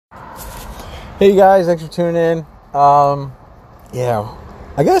Hey guys, thanks for tuning in. I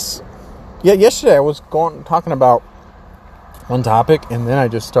guess yesterday I was talking about one topic and then I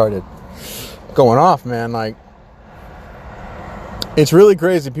just started going off, man. Like, it's really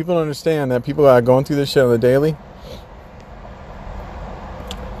crazy. People don't understand that people are going through this shit on the daily.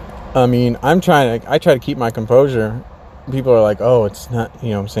 I mean, I try to keep my composure. People are like, oh, it's not,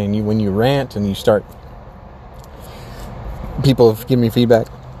 I'm saying, when you rant and you start, people give me feedback.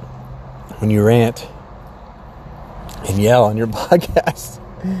 When you rant and yell on your podcast,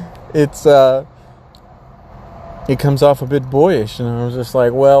 it comes off a bit boyish. And I was just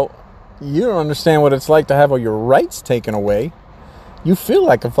like, well, you don't understand what it's like to have all your rights taken away. You feel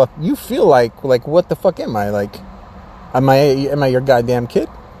like like what the fuck am I? Like, am I your goddamn kid?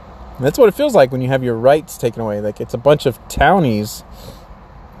 And that's what it feels like when you have your rights taken away. Like, it's a bunch of townies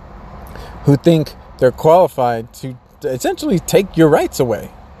who think they're qualified to essentially take your rights away.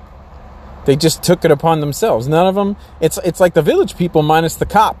 They just took it upon themselves. None of them. It's like the village people minus the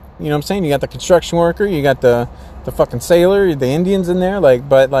cop. You know what I'm saying? You got the construction worker. You got the fucking sailor. The Indians in there.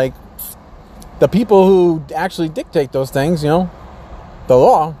 But the people who actually dictate those things. The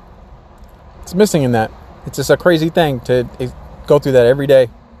law. It's missing in that. It's just a crazy thing to go through that every day.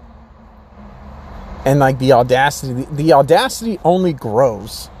 And like the audacity only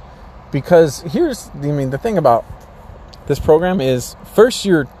grows because the thing about this program is, first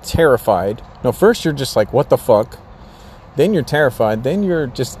you're terrified. No, first you're just like, what the fuck? Then you're terrified. Then you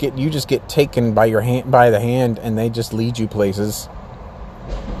just get taken by the hand, and they just lead you places.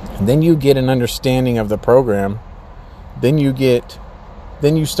 And then you get an understanding of the program. Then you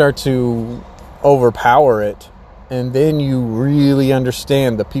start to overpower it, and then you really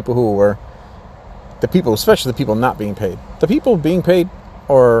understand the people, especially the people not being paid. The people being paid,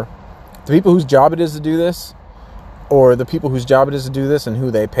 or the people whose job it is to do this, or the people whose job it is to do this and who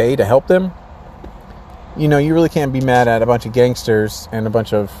they pay to help them, you really can't be mad at a bunch of gangsters and a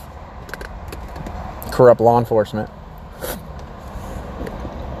bunch of corrupt law enforcement.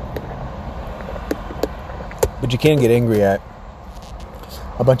 But you can get angry at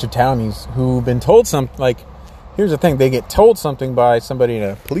a bunch of townies who've been told something. Like, here's the thing, they get told something by somebody in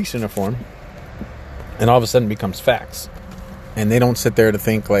a police uniform, and all of a sudden it becomes facts. And they don't sit there to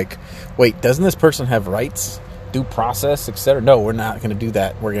think like, wait, doesn't this person have rights? Due process, etc. No, we're not going to do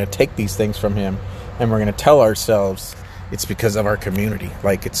that. We're going to take these things from him, and we're going to tell ourselves it's because of our community.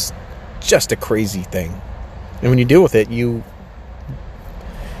 Like, it's just a crazy thing. And when you deal with it, you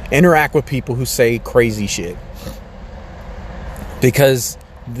interact with people who say crazy shit. Because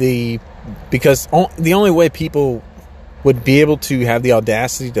the only way people would be able to have the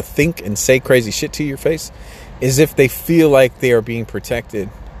audacity to think and say crazy shit to your face is if they feel like they are being protected.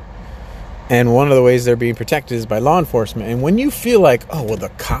 And one of the ways they're being protected is by law enforcement. And when you feel like, oh, well, the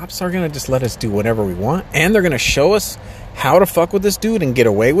cops are going to just let us do whatever we want, and they're going to show us how to fuck with this dude and get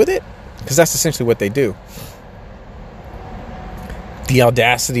away with it, because that's essentially what they do. The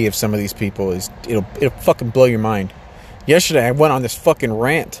audacity of some of these people it'll fucking blow your mind. Yesterday, I went on this fucking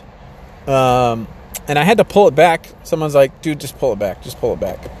rant, and I had to pull it back. Someone's like, dude, just pull it back. Just pull it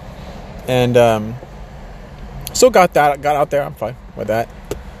back. And so got out there. I'm fine with that.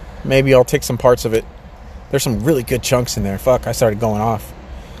 Maybe I'll take some parts of it. There's some really good chunks in there. Fuck, I started going off.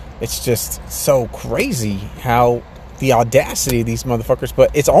 It's just so crazy how the audacity of these motherfuckers.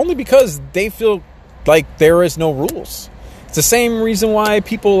 But it's only because they feel like there is no rules. It's the same reason why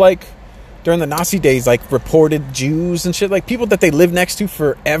people, like, during the Nazi days, like, reported Jews and shit. Like, people that they lived next to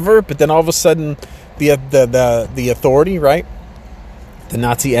forever. But then all of a sudden, the authority, right? The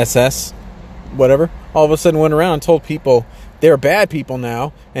Nazi SS, whatever. All of a sudden went around and told people, they're bad people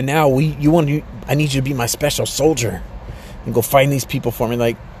now, and now I need you to be my special soldier and go find these people for me.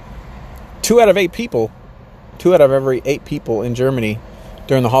 Like, 2 out of every 8 people in Germany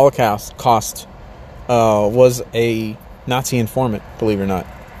during the Holocaust was a Nazi informant, believe it or not.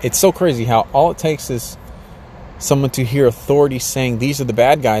 It's so crazy how all it takes is someone to hear authority saying, these are the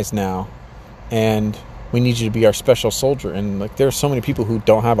bad guys now, and we need you to be our special soldier. And like, there are so many people who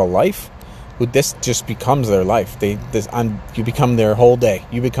don't have a life. This just becomes their life. You become their whole day.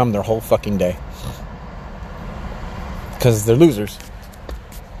 You become their whole fucking day. Because they're losers.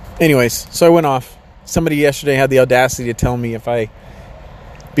 Anyways, so I went off. Somebody yesterday had the audacity to tell me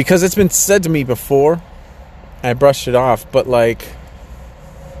because it's been said to me before, I brushed it off, but like,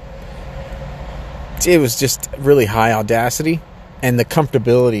 it was just really high audacity. And the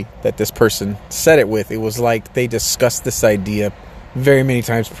comfortability that this person said it with, it was like they discussed this idea very many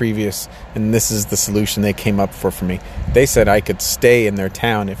times previous, and this is the solution they came up for me. They said I could stay in their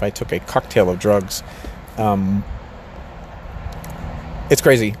town if I took a cocktail of drugs. It's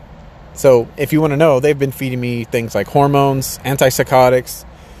crazy. So if you want to know, they've been feeding me things like hormones, antipsychotics,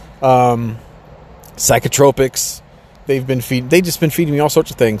 psychotropics. They just been feeding me all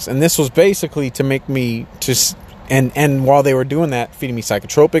sorts of things. And this was basically to make me just, and while they were doing that, feeding me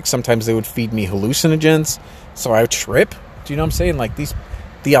psychotropics, sometimes they would feed me hallucinogens. So I would trip. Do you know what I'm saying? Like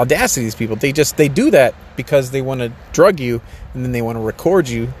the audacity of these people, they do that because they want to drug you, and then they want to record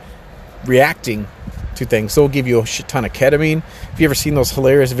you reacting to things. So they'll give you a shit ton of ketamine. Have you ever seen those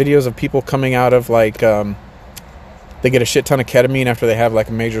hilarious videos of people coming out of like they get a shit ton of ketamine after they have like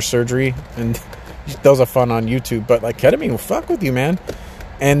a major surgery? And those are fun on YouTube, but like ketamine will fuck with you, man.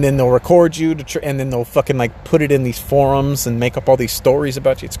 And then they'll record you and then they'll fucking like put it in these forums and make up all these stories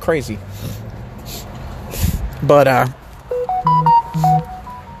about you. It's crazy. But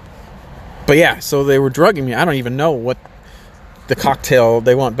yeah, so they were drugging me. I don't even know what the cocktail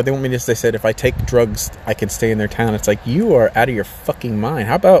they want, but they want me to, they said if I take drugs I can stay in their town. It's like, you are out of your fucking mind.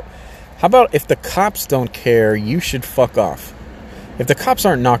 How about if the cops don't care, you should fuck off. If the cops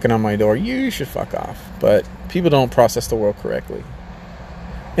aren't knocking on my door, you should fuck off. But people don't process the world correctly.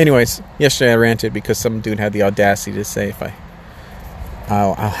 Anyways, yesterday I ranted because some dude had the audacity to say if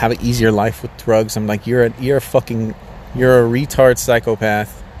I'll have an easier life with drugs. I'm like, you're a retard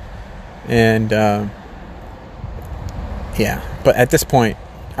psychopath. And yeah, but at this point,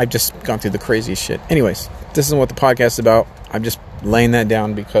 I've just gone through the craziest shit. Anyways, this isn't what the podcast is about. I'm just laying that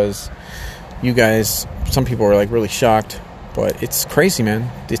down because you guys, some people are like really shocked, but it's crazy, man.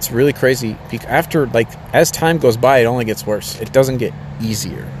 It's really crazy. After, like, as time goes by, it only gets worse. It doesn't get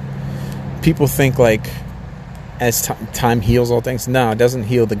easier. People think like as time heals all things. No, it doesn't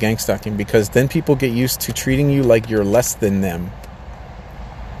heal the gang stalking, because then people get used to treating you like you're less than them.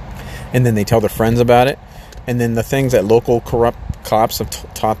 And then they tell their friends about it. And then the things that local corrupt cops have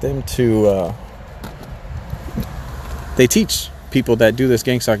taught them to, they teach people that do this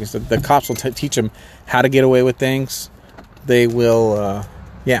gang stalking. So the cops will teach them how to get away with things. They will,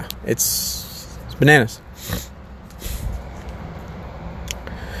 yeah, it's bananas.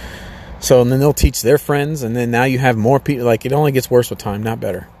 So, and then they'll teach their friends, and then now you have more people. Like, it only gets worse with time, not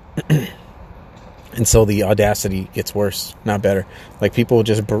better. And so the audacity gets worse, not better. Like, people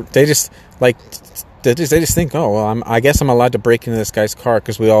just think, oh, well, I guess I'm allowed to break into this guy's car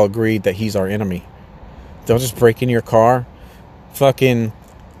because we all agreed that he's our enemy. They'll just break into your car. Fucking,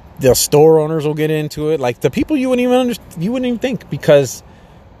 the store owners will get into it. Like, the people you wouldn't even think, because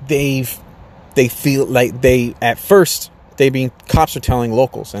they feel like cops are telling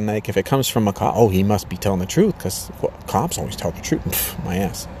locals, and like, if it comes from a cop, oh, he must be telling the truth because cops always tell the truth. Pff, my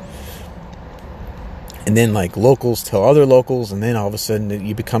ass. And then like locals tell other locals, and then all of a sudden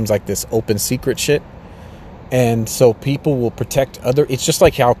it becomes like this open secret shit. And so people will protect it's just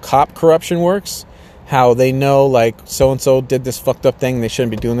like how cop corruption works. How they know like so-and-so did this fucked up thing, they shouldn't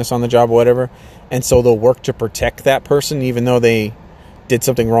be doing this on the job or whatever. And so they'll work to protect that person even though they did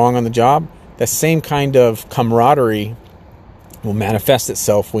something wrong on the job. That same kind of camaraderie will manifest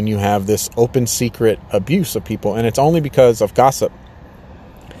itself when you have this open secret abuse of people. And it's only because of gossip.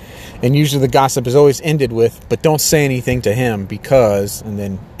 And usually the gossip is always ended with, but don't say anything to him because, and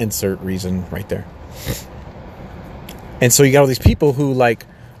then insert reason right there. And so you got all these people who like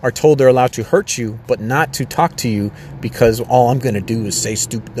are told they're allowed to hurt you, but not to talk to you because all I'm going to do is say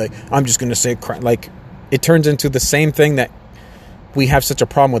stupid, like, I'm just going to say crap. Like, it turns into the same thing that we have such a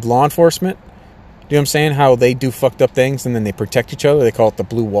problem with law enforcement. Do you know what I'm saying? How they do fucked up things and then they protect each other. They call it the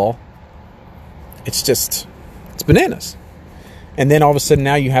blue wall. It's bananas. And then all of a sudden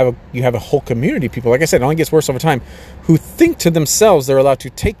now you have a whole community of people, like I said, it only gets worse over time, who think to themselves they're allowed to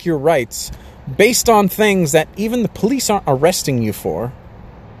take your rights based on things that even the police aren't arresting you for.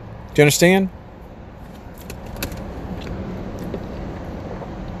 Do you understand?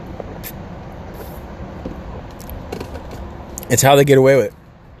 It's how they get away with it.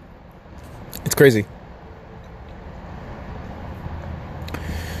 It's crazy.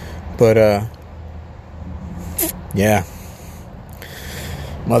 But, yeah.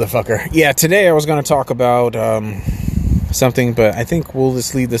 Motherfucker. Yeah, today I was going to talk about something, but I think we'll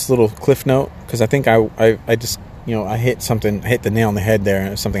just leave this little cliff note, because I think I just, I hit the nail on the head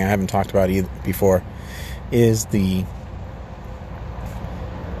there. Something I haven't talked about before is the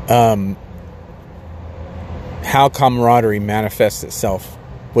how camaraderie manifests itself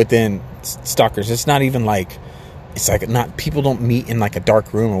within stalkers. It's not even like, it's like not, people don't meet in like a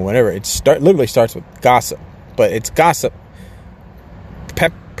dark room or whatever. It literally starts with gossip, but it's gossip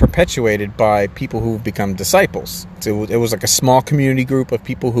perpetuated by people who've become disciples. So it was like a small community group of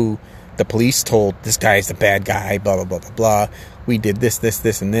people who the police told, this guy is the bad guy, blah, blah, blah, blah, blah. We did this,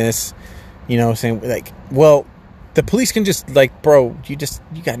 and this. Saying like, well, the police can just, like, bro, you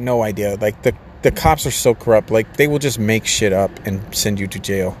got no idea. Like, the cops are so corrupt. Like, they will just make shit up and send you to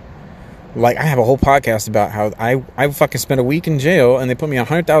jail. Like, I have a whole podcast about how I fucking spent a week in jail, and they put me on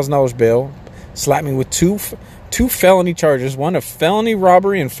 $100,000 bail, slapped me with two felony charges, one of felony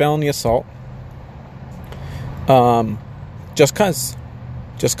robbery and felony assault. Just cause.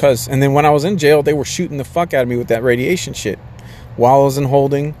 And then when I was in jail, they were shooting the fuck out of me with that radiation shit. While I was in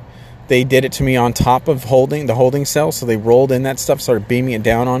holding, they did it to me on top of the holding cell. So they rolled in that stuff, started beaming it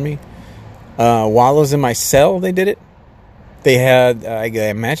down on me. While I was in my cell, they did it. They had, I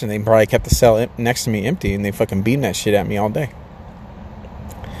imagine they probably kept the cell next to me empty, and they fucking beamed that shit at me all day.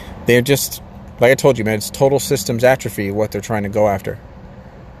 They're just, like I told you, man, it's total systems atrophy what they're trying to go after.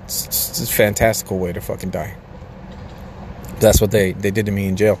 It's a fantastical way to fucking die. That's what they did to me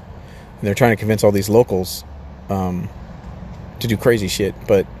in jail. And they're trying to convince all these locals to do crazy shit,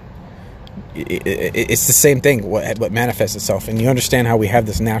 but it's the same thing what manifests itself. And you understand how we have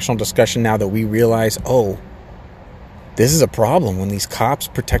this national discussion now that we realize, oh, this is a problem when these cops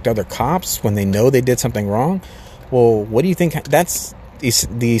protect other cops when they know they did something wrong. Well, what do you think? That's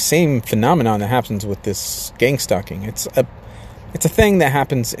the same phenomenon that happens with this gang stalking. It's a thing that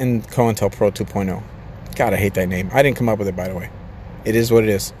happens in COINTELPRO 2.0. God, I hate that name. I didn't come up with it, by the way. It is what it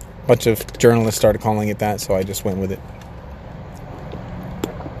is. A bunch of journalists started calling it that, so I just went with it.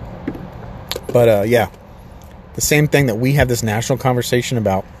 But, yeah. The same thing that we have this national conversation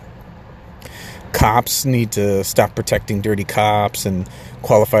about. Cops need to stop protecting dirty cops and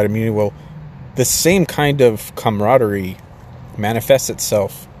qualified immunity. Well, the same kind of camaraderie manifests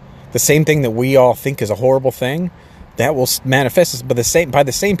itself. The same thing that we all think is a horrible thing, that will manifest by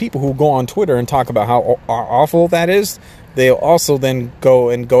the same people who go on Twitter and talk about how awful that is. They'll also then go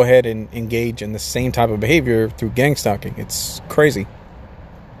ahead and engage in the same type of behavior through gang stalking. It's crazy.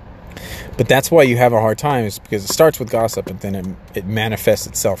 But that's why you have a hard time, is because it starts with gossip and then it manifests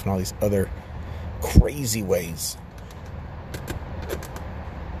itself in all these other crazy ways.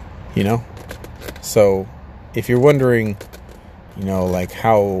 You know? So, if you're wondering, you know, like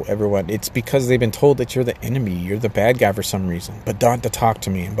how everyone, it's because they've been told that you're the enemy, you're the bad guy for some reason, but don't to talk to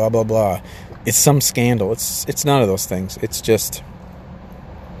me and blah blah blah. It's some scandal. It's none of those things. It's just,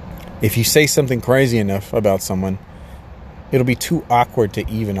 if you say something crazy enough about someone, it'll be too awkward to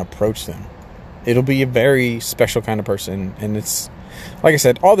even approach them. It'll be a very special kind of person, and it's, like I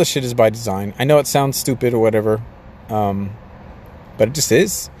said, all this shit is by design. I know it sounds stupid or whatever, but it just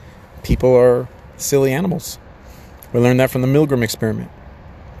is. People are silly animals. We learned that from the Milgram experiment,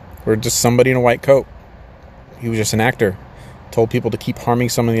 where just somebody in a white coat, he was just an actor, told people to keep harming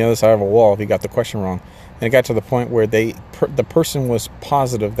someone on the other side of a wall if he got the question wrong. And it got to the point where the person was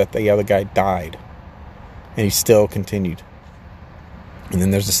positive that the other guy died, and he still continued. And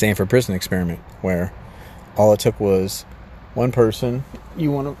then there's the Stanford prison experiment, where all it took was one person.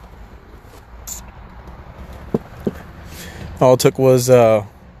 All it took was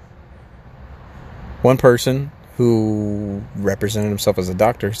one person who represented himself as a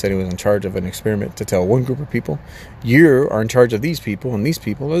doctor, said he was in charge of an experiment, to tell one group of people, you are in charge of these people, and these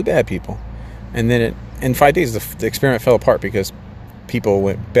people are the bad people. And then in 5 days, the experiment fell apart because people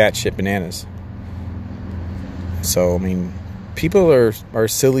went batshit bananas. So, I mean, people are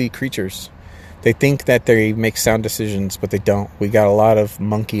silly creatures. They think that they make sound decisions, but they don't. We got a lot of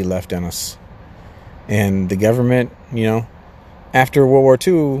monkey left in us. And the government, you know, after World War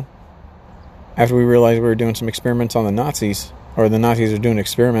II, after we realized we were doing some experiments on the Nazis, or the Nazis are doing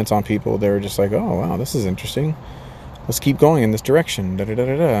experiments on people, they were just like, oh, wow, this is interesting. Let's keep going in this direction.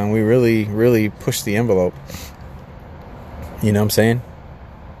 Da-da-da-da-da. And we really, really pushed the envelope. You know what I'm saying?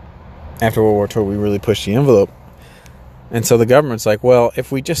 After World War II, we really pushed the envelope. And so the government's like, well,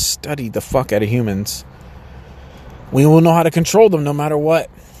 if we just study the fuck out of humans, we will know how to control them no matter what.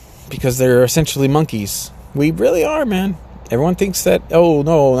 Because they're essentially monkeys. We really are, man. Everyone thinks that, oh,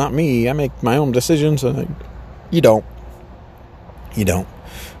 no, not me. I make my own decisions. And you don't. You don't.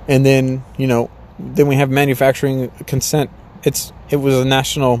 And then, you know, then we have manufacturing consent. It was a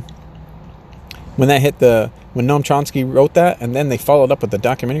national, when Noam Chomsky wrote that, and then they followed up with the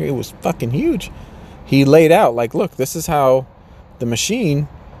documentary, it was fucking huge. He laid out, like, look, this is how the machine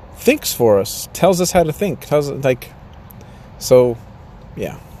thinks for us, tells us how to think, so,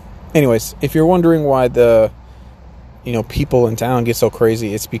 yeah. Anyways, if you're wondering why the, you know, people in town get so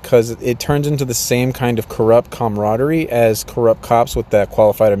crazy, it's because it turns into the same kind of corrupt camaraderie as corrupt cops with that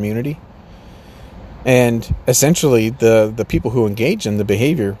qualified immunity. And essentially, the people who engage in the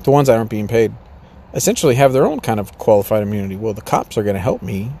behavior, the ones that aren't being paid, essentially have their own kind of qualified immunity. Well, the cops are going to help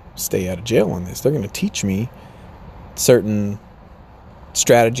me stay out of jail on this. They're going to teach me certain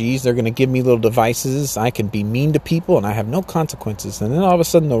strategies. They're going to give me little devices. I can be mean to people and I have no consequences. And then all of a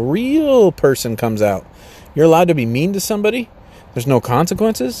sudden the real person comes out. You're allowed to be mean to somebody. There's no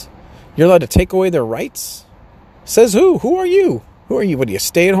consequences. You're allowed to take away their rights. Says who? Who are you? Who are you? What are you, a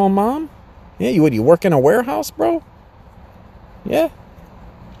stay-at-home mom? Yeah, you work in a warehouse, bro? Yeah.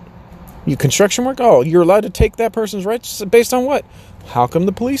 You construction work? Oh, you're allowed to take that person's rights based on what? How come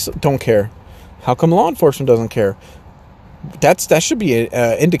the police don't care? How come law enforcement doesn't care? That should be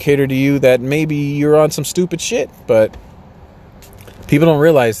an indicator to you that maybe you're on some stupid shit. But people don't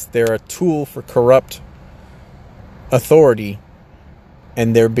realize they're a tool for corrupt authority,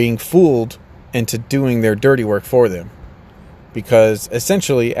 and they're being fooled into doing their dirty work for them. Because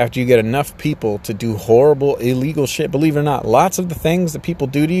essentially, after you get enough people to do horrible, illegal shit, believe it or not, lots of the things that people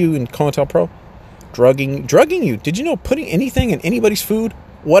do to you in COINTELPRO, drugging you. Did you know putting anything in anybody's food,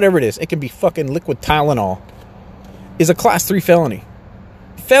 whatever it is, it can be fucking liquid Tylenol, is a class 3 felony.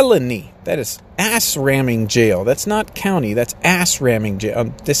 Felony. That is ass ramming jail. That's not county. That's ass ramming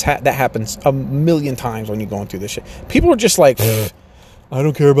jail. That happens a million times when you're going through this shit. People are just like, I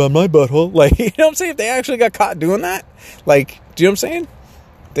don't care about my butthole. Like, you know what I'm saying? If they actually got caught doing that, like, do you know what I'm saying?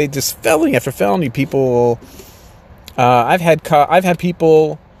 They just felony after felony. People. I've had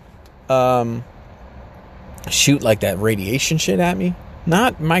people shoot like that radiation shit at me.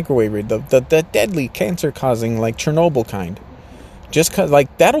 Not microwave, the deadly cancer causing, like Chernobyl kind. Just cause,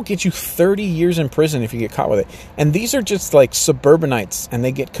 like, that'll get you 30 years in prison if you get caught with it. And these are just like suburbanites, and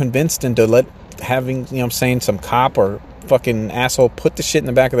they get convinced into having, you know what I'm saying, some cop or fucking asshole put the shit in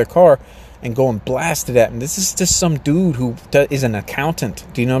the back of their car and go and blast it at them. This is just some dude who is an accountant.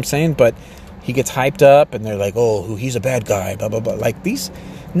 Do you know what I'm saying? But he gets hyped up, and they're like, oh, he's a bad guy, blah, blah, blah. Like, these...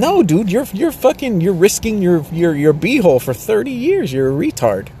 No, dude, you're risking your beehole for 30 years. You're a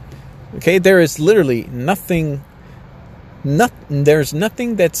retard. Okay? There is literally nothing... there's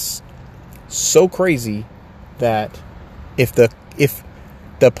nothing that's so crazy that if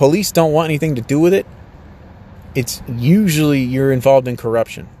the police don't want anything to do with it, it's usually you're involved in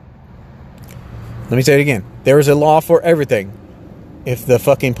corruption. Let me say it again. There is a law for everything. If the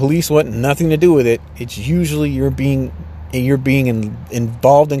fucking police want nothing to do with it, it's usually you're being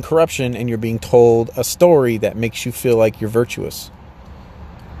involved in corruption, and you're being told a story that makes you feel like you're virtuous.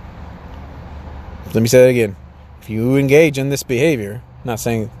 Let me say that again. If you engage in this behavior, not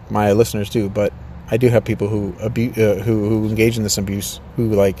saying my listeners do, but I do have people who who engage in this abuse, who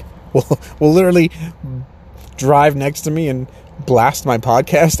like will literally drive next to me and blast my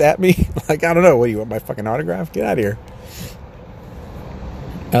podcast at me. Like, I don't know, what do you want, my fucking autograph? Get out of here.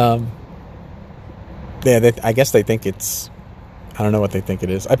 Yeah, I guess they think it's, I don't know what they think it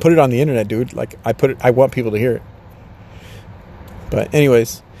is. I put it on the internet, dude. Like, I want people to hear it. But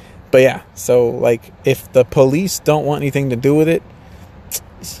anyways, but yeah, so like, if the police don't want anything to do with it,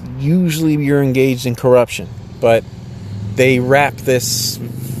 usually you're engaged in corruption. But they wrap this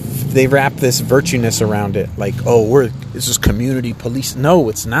virtueness around it, like, oh, this is community police. No,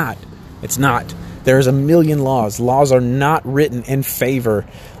 it's not. It's not. There's a million laws. Laws are not written in favor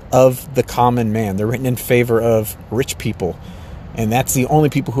of the common man. They're written in favor of rich people, and that's the only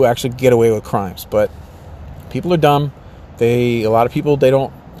people who actually get away with crimes. But people are dumb. A lot of people, they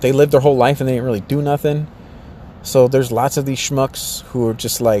live their whole life and they didn't really do nothing. So there's lots of these schmucks who are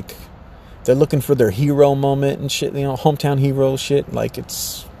just like, they're looking for their hero moment and shit, you know, hometown hero shit. Like,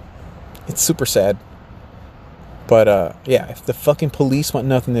 it's super sad. But yeah, if the fucking police want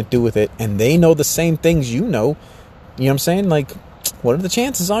nothing to do with it, and they know the same things you know what I'm saying? Like, what are the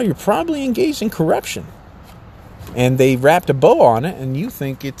chances are you're probably engaged in corruption? And they wrapped a bow on it, and you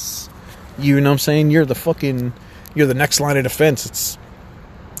think it's, you know what I'm saying, you're the next line of defense.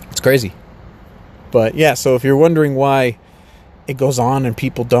 It's crazy. But yeah, so if you're wondering why it goes on and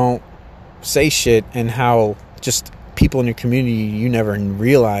people don't say shit, and how just people in your community you never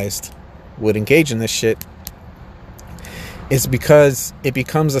realized would engage in this shit, is because it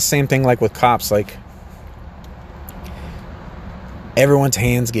becomes the same thing like with cops. Like, everyone's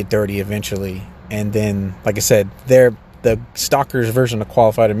hands get dirty eventually, and then, like I said, the stalker's version of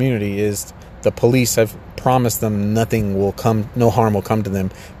qualified immunity is the police have promised them no harm will come to them,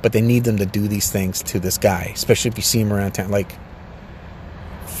 but they need them to do these things to this guy, especially if you see him around town. Like,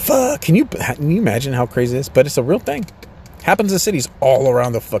 fuck, can you imagine how crazy this is? But it's a real thing. Happens in cities all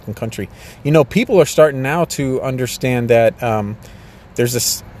around the fucking country. You know, people are starting now to understand that there's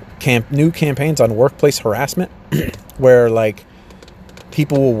this new campaigns on workplace harassment where, like,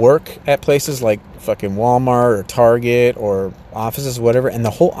 people will work at places like fucking Walmart or Target or offices, whatever, and the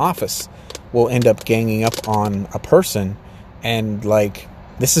whole office will end up ganging up on a person and, like,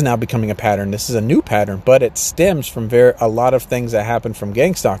 This is now becoming a pattern. This is a new pattern, but it stems from a lot of things that happen from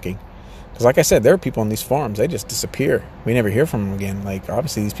gang stalking. Because like I said, there are people on these farms, they just disappear. We never hear from them again. Like,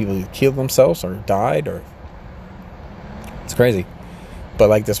 obviously, these people either killed themselves or died, or it's crazy. But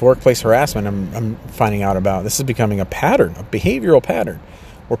like this workplace harassment I'm finding out about, this is becoming a pattern, a behavioral pattern,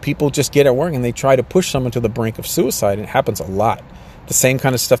 where people just get at work and they try to push someone to the brink of suicide. And it happens a lot. The same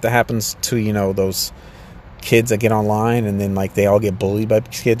kind of stuff that happens to, those kids that get online and then like they all get bullied by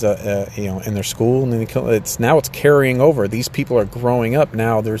kids, in their school, and then it's carrying over. These people are growing up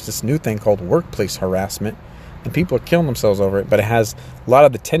now. There's this new thing called workplace harassment, and people are killing themselves over it. But it has a lot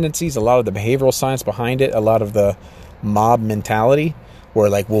of the tendencies, a lot of the behavioral science behind it, a lot of the mob mentality,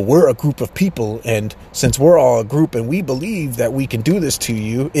 where like, well, we're a group of people, and since we're all a group and we believe that we can do this to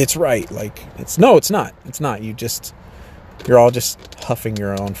you, it's right. Like, it's not. It's not. You're all just huffing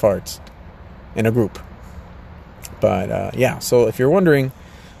your own farts in a group. But so if you're wondering,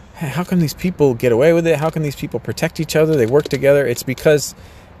 hey, how can these people get away with it? How can these people protect each other? They work together. It's because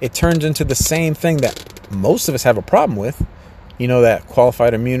it turns into the same thing that most of us have a problem with. That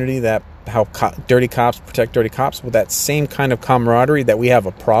qualified immunity, that how dirty cops protect dirty cops, with that same kind of camaraderie that we have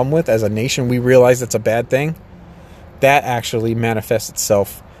a problem with as a nation. We realize it's a bad thing. That actually manifests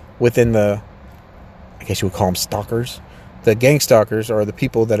itself within I guess you would call them stalkers. The gang stalkers are the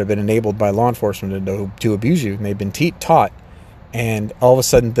people that have been enabled by law enforcement to abuse you, and they've been taught, and all of a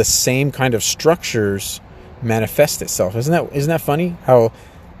sudden the same kind of structures manifest itself. Isn't that funny? How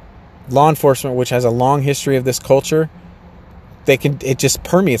law enforcement, which has a long history of this culture, it just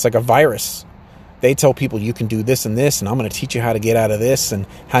permeates like a virus. They tell people you can do this and this, and I'm going to teach you how to get out of this and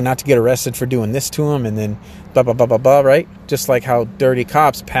how not to get arrested for doing this to them, and then blah blah blah blah blah. Right? Just like how dirty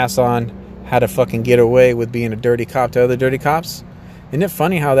cops pass on how to fucking get away with being a dirty cop to other dirty cops. Isn't it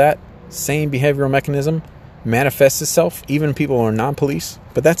funny how that same behavioral mechanism manifests itself, even people who are non-police?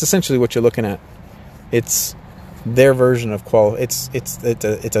 But that's essentially what you're looking at. It's their version of it's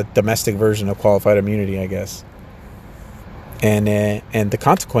a domestic version of qualified immunity, I guess. And the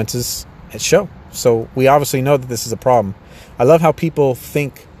consequences show. So we obviously know that this is a problem. I love how people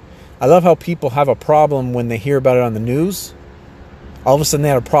have a problem when they hear about it on the news. All of a sudden they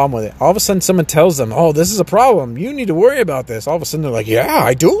have a problem with it. All of a sudden someone tells them, oh, this is a problem. You need to worry about this. All of a sudden they're like, yeah,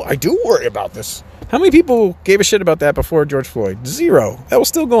 I do worry about this. How many people gave a shit about that before George Floyd? 0. That was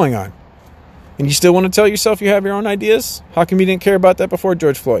still going on. And you still want to tell yourself you have your own ideas? How come you didn't care about that before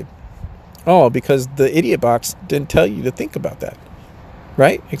George Floyd? Oh, because the idiot box didn't tell you to think about that.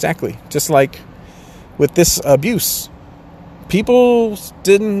 Right? Exactly. Just like with this abuse. People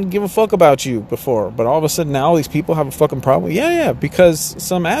didn't give a fuck about you before, but all of a sudden now all these people have a fucking problem. Yeah, because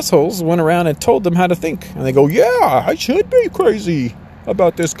some assholes went around and told them how to think. And they go, yeah, I should be crazy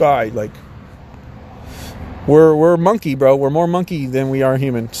about this guy. Like, we're monkey, bro. We're more monkey than we are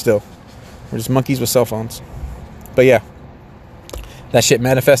human still. We're just monkeys with cell phones. But yeah, that shit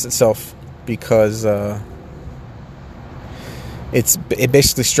manifests itself because it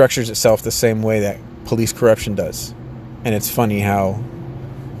basically structures itself the same way that police corruption does. And it's funny how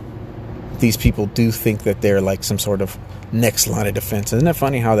these people do think that they're like some sort of next line of defense. Isn't it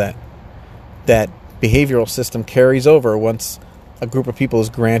funny how that behavioral system carries over once a group of people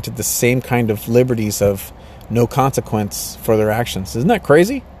is granted the same kind of liberties of no consequence for their actions? Isn't that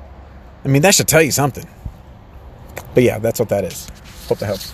crazy? I mean, that should tell you something. But yeah, that's what that is. Hope that helps.